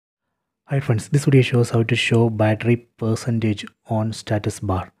Hi friends, this video shows how to show battery percentage on status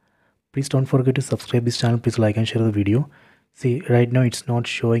bar. Please don't forget to subscribe this channel. Please like and share the video. See, right now it's not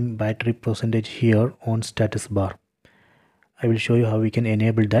showing battery percentage here on status bar. I will show you how we can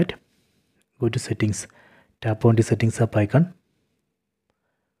enable that. Go to settings, tap on the settings up icon,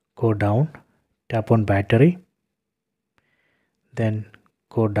 go down, tap on battery, then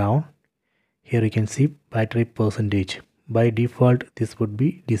go down. Here you can see battery percentage. By default this would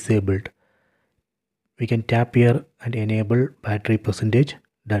be disabled. We can tap here and enable battery percentage.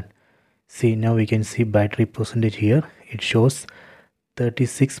 Done. See, now we can see battery percentage here. It shows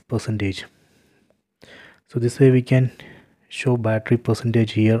 36%. So this way we can show battery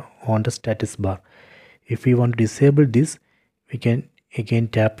percentage here on the status bar. If we want to disable this, we can again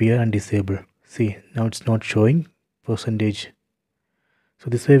tap here and disable. See, now it's not showing percentage. So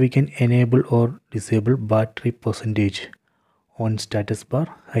this way we can enable or disable battery percentage on status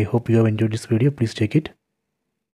bar. I hope you have enjoyed this video. Please check it.